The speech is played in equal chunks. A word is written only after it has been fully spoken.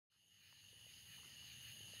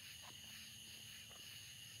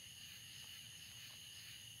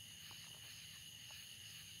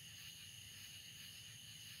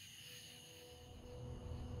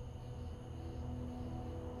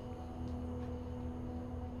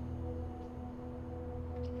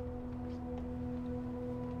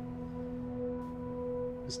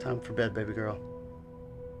It's time for bed, baby girl.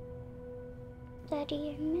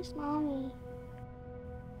 Daddy, I miss Mommy.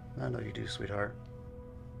 I know you do, sweetheart.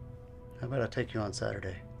 How about I take you on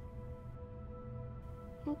Saturday?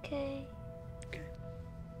 Okay. Okay.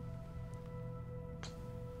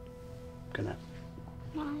 Good night.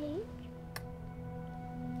 Night.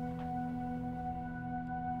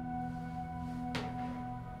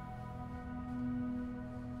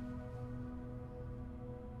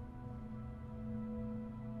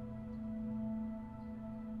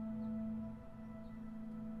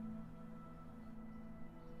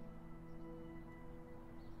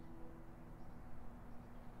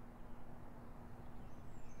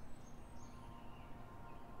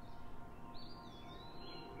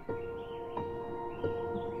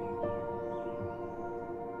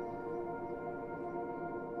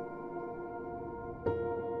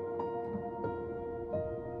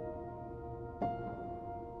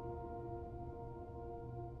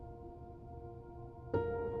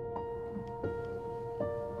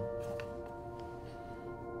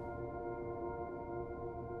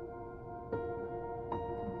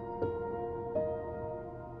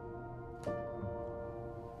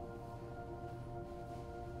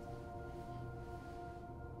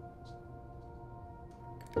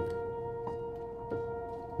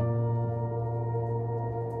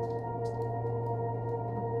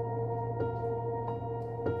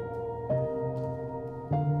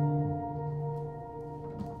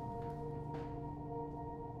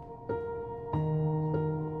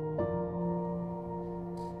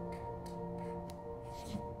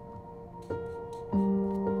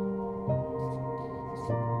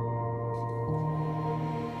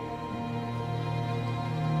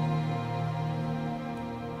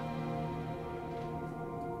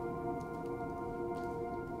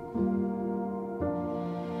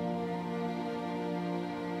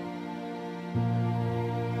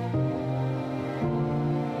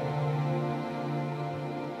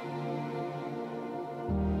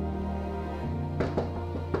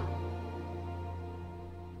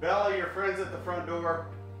 Bella, your friend's at the front door.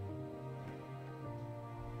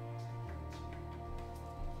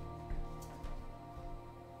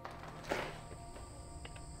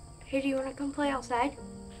 Hey, do you want to come play outside?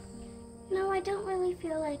 No, I don't really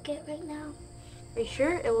feel like it right now. Are you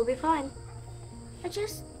sure? It will be fine. I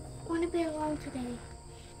just want to be alone today.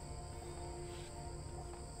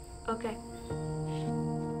 Okay.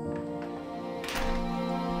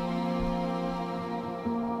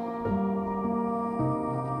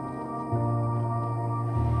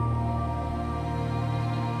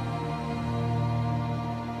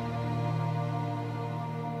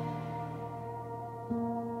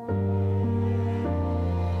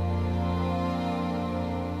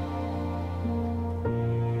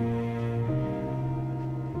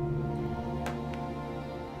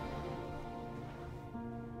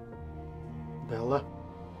 Bella,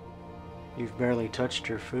 you've barely touched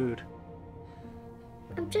your food.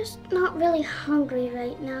 I'm just not really hungry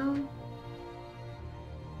right now.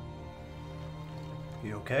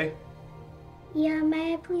 You okay? Yeah,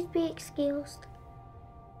 may I please be excused?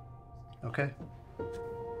 Okay.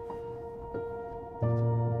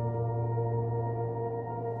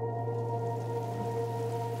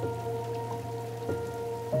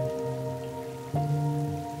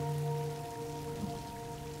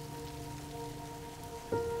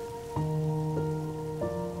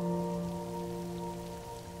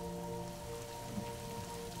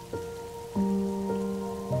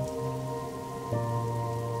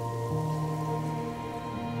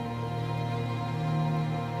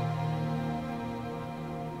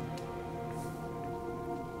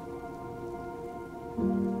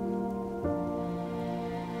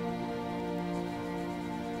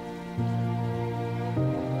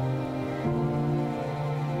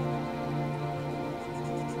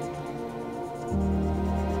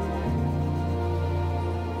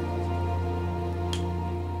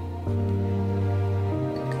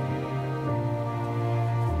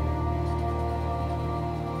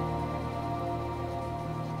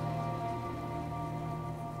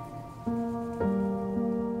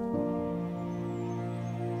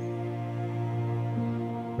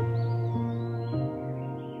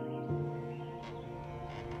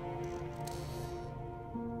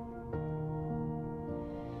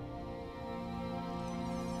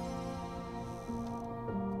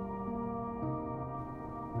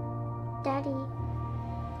 Daddy,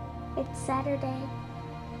 it's Saturday.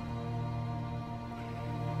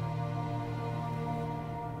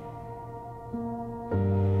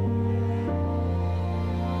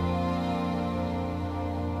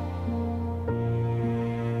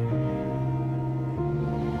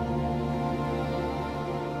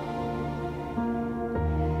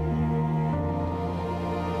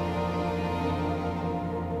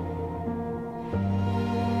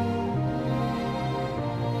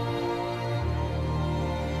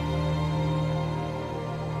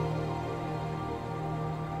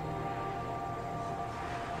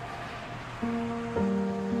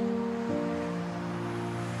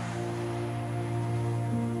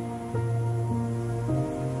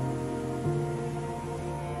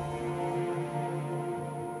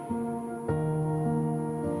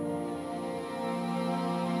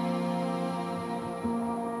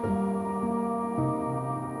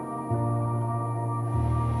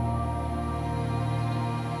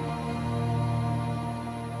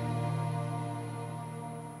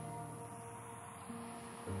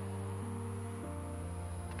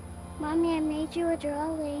 Mommy, I made you a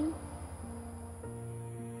drawing.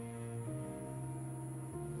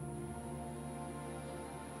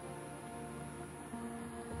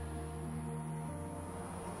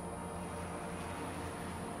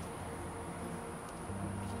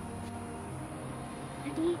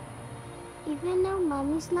 Daddy, even though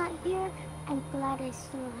Mommy's not here, I'm glad I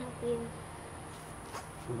still have you.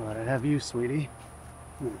 I'm glad I have you, sweetie.